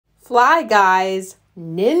Fly Guy's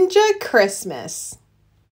Ninja Christmas.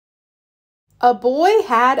 A boy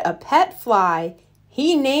had a pet fly.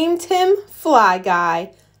 He named him Fly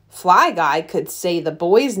Guy. Fly Guy could say the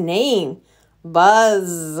boy's name,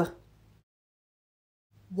 Buzz.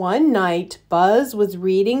 One night, Buzz was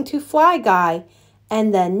reading to Fly Guy,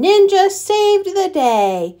 and the ninja saved the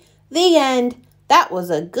day. The end. That was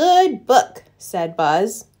a good book, said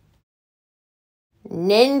Buzz.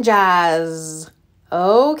 Ninjas.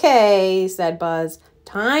 Okay, said Buzz.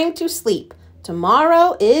 Time to sleep.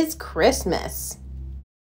 Tomorrow is Christmas.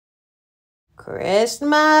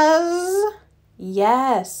 Christmas?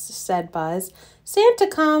 Yes, said Buzz. Santa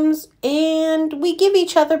comes and we give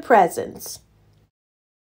each other presents.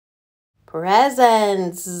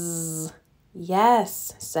 Presents.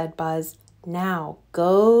 Yes, said Buzz. Now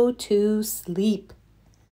go to sleep.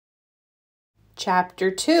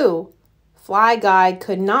 Chapter 2. Fly Guy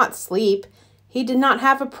could not sleep. He did not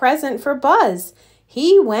have a present for Buzz.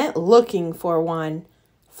 He went looking for one.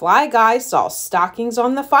 Fly Guy saw stockings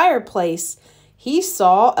on the fireplace. He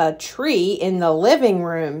saw a tree in the living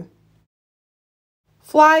room.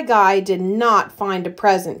 Fly Guy did not find a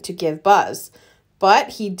present to give Buzz,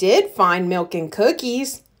 but he did find milk and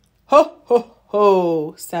cookies. Ho, ho,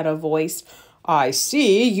 ho, said a voice. I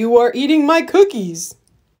see you are eating my cookies.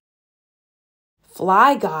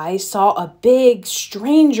 Fly Guy saw a big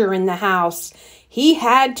stranger in the house. He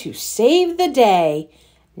had to save the day.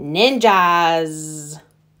 Ninjas.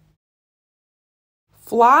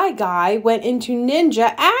 Fly Guy went into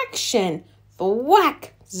ninja action.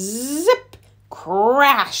 Thwack, zip,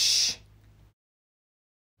 crash.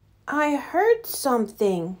 I heard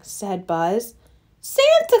something, said Buzz.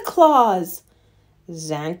 Santa Claus.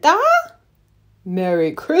 Santa?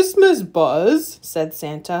 Merry Christmas, Buzz, said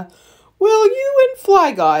Santa. Will you and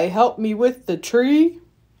Fly Guy help me with the tree?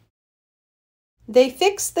 They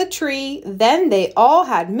fixed the tree, then they all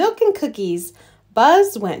had milk and cookies.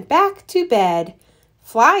 Buzz went back to bed.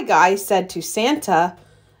 Fly Guy said to Santa,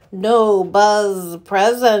 No Buzz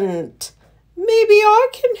present. Maybe I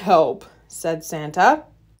can help, said Santa.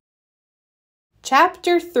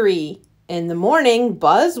 Chapter 3. In the morning,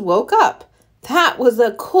 Buzz woke up. That was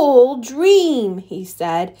a cool dream, he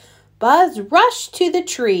said. Buzz rushed to the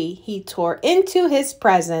tree. He tore into his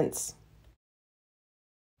presents.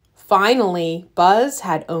 Finally, Buzz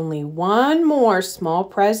had only one more small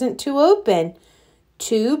present to open.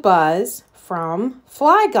 To Buzz from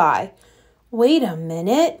Fly Guy. Wait a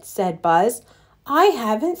minute, said Buzz. I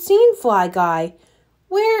haven't seen Fly Guy.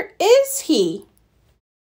 Where is he?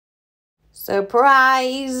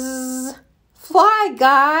 Surprise! Fly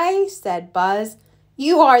Guy, said Buzz.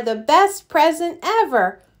 You are the best present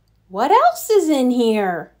ever. What else is in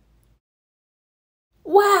here?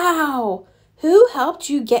 Wow! Who helped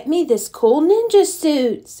you get me this cool ninja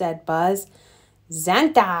suit? Said Buzz.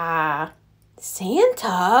 Santa.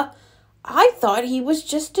 Santa? I thought he was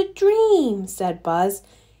just a dream, said Buzz.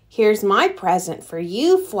 Here's my present for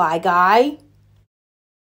you, Fly Guy.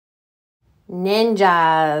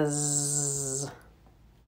 Ninjas.